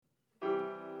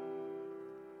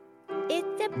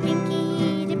It's a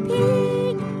Pinky the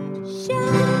Pig show.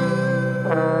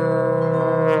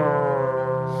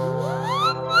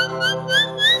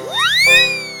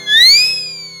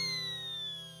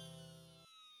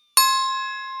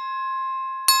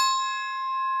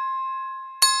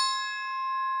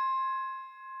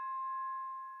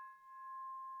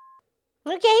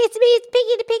 Okay, it's me, it's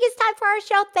Pinky the Pig. It's time for our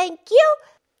show. Thank you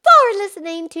for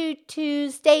listening to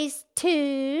Tuesday's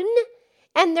Tune.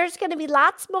 And there's going to be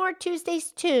lots more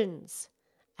Tuesday's Tunes.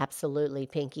 Absolutely,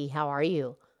 Pinky. How are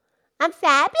you? I'm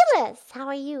fabulous. How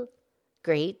are you?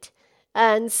 Great.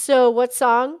 And so what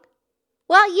song?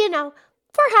 Well,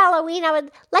 for Halloween, I would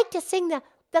like to sing the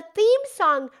theme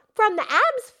song from the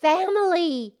Addams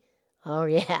Family. Oh,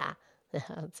 yeah.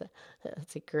 That's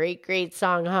a great, great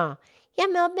song, huh? Yeah,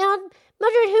 Mildred,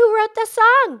 who wrote the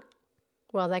song?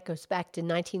 Well, that goes back to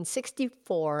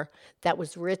 1964. That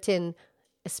was written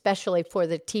especially for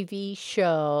the TV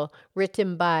show,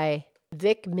 written by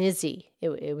Vic Mizzy.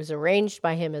 It was arranged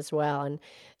by him as well, and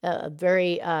a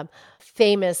very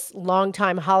famous,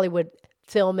 longtime Hollywood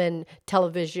film and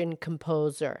television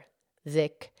composer,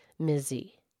 Vic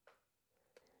Mizzy.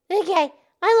 Okay,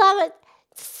 I love it.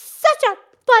 Such a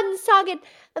fun song, and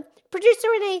producer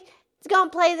Renee is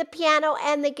going to play the piano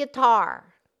and the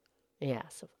guitar.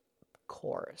 Yes, of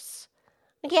course.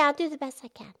 Okay, I'll do the best I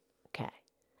can. Okay.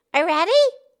 Are you ready?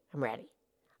 I'm ready.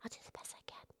 I'll do the best I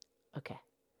can. Okay.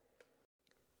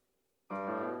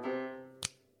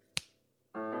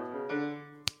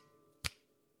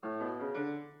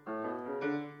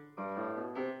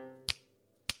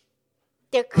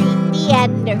 They're creepy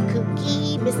and they're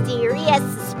kooky, mysterious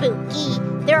and spooky.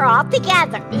 They're all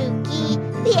together ooky,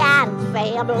 the Addams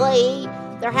Family.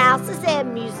 Their house is a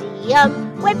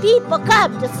museum. When people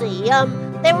come to see them,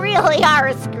 they really are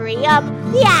a scream.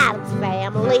 The Addams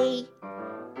Family.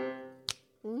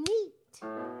 Neat.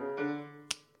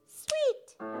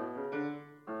 Sweet.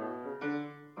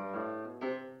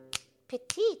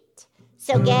 Petite.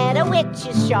 So get a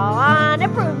witch's shawl on, a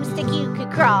broomstick you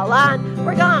could crawl on.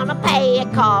 We're gonna pay a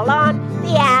call on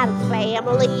the Addams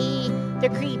Family. They're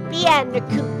creepy and they're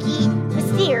kooky,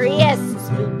 mysterious and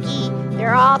spooky.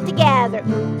 They're all together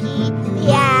ooky,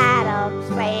 the Addams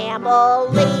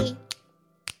Family.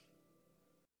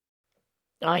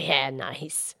 Oh yeah,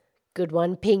 nice. Good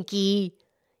one, Pinky.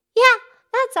 Yeah,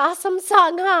 that's awesome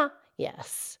song, huh?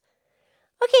 Yes.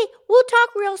 Okay, we'll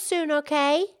talk real soon,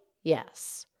 okay?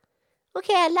 Yes.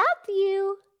 Okay, I love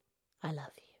you. I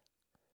love you.